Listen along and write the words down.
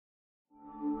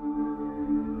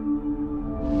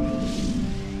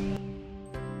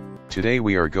Today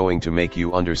we are going to make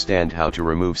you understand how to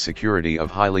remove security of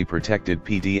highly protected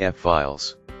PDF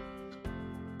files.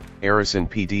 Aryson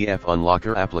PDF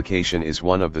Unlocker application is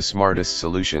one of the smartest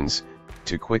solutions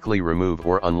to quickly remove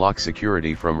or unlock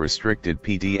security from restricted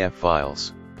PDF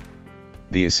files.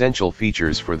 The essential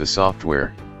features for the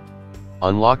software: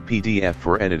 unlock PDF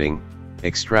for editing,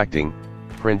 extracting,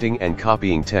 printing and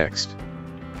copying text.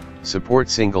 Support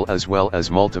single as well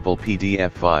as multiple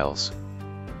PDF files.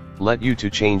 Let you to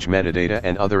change metadata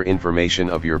and other information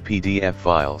of your PDF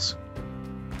files.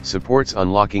 Supports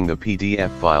unlocking the PDF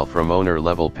file from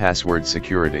owner-level password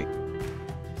security.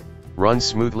 Runs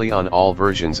smoothly on all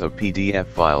versions of PDF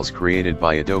files created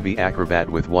by Adobe Acrobat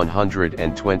with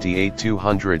 128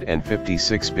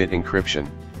 256-bit encryption.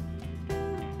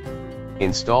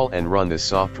 Install and run this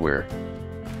software.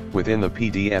 Within the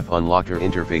PDF Unlocker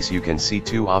interface you can see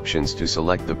two options to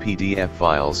select the PDF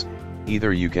files.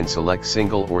 Either you can select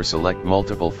single or select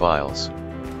multiple files.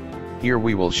 Here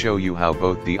we will show you how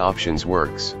both the options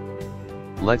works.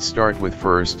 Let's start with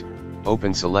first,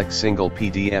 open select single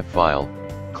PDF file,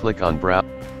 click on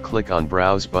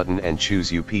browse button and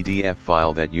choose your PDF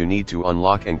file that you need to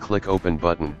unlock and click open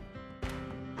button.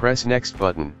 Press next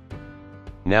button.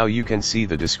 Now you can see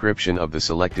the description of the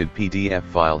selected PDF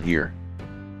file here.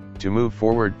 To move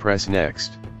forward press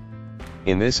next.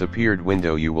 In this appeared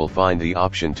window you will find the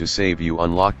option to save your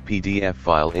unlocked PDF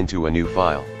file into a new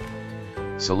file.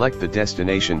 Select the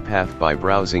destination path by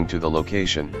browsing to the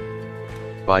location.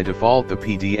 By default the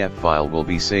PDF file will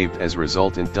be saved as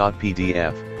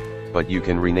resultant.pdf, but you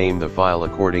can rename the file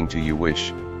according to your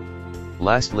wish.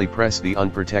 Lastly press the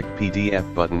Unprotect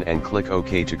PDF button and click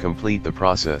OK to complete the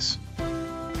process.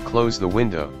 Close the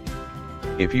window.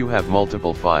 If you have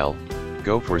multiple file,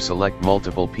 go for Select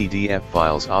Multiple PDF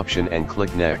Files option and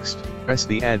click Next. Press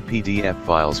the Add PDF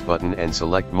Files button and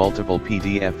select multiple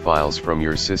PDF files from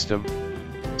your system.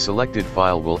 Selected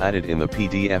file will add it in the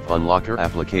PDF Unlocker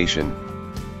application.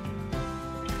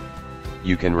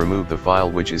 You can remove the file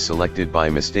which is selected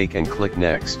by mistake and click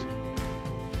Next.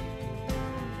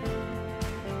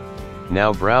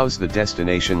 Now browse the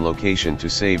destination location to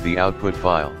save the output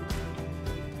file.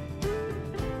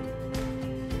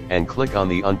 And click on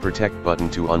the Unprotect button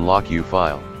to unlock your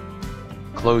file.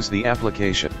 Close the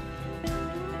application.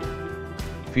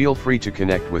 Feel free to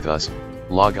connect with us,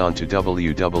 log on to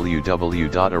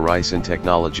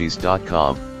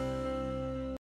www.arysontechnologies.com.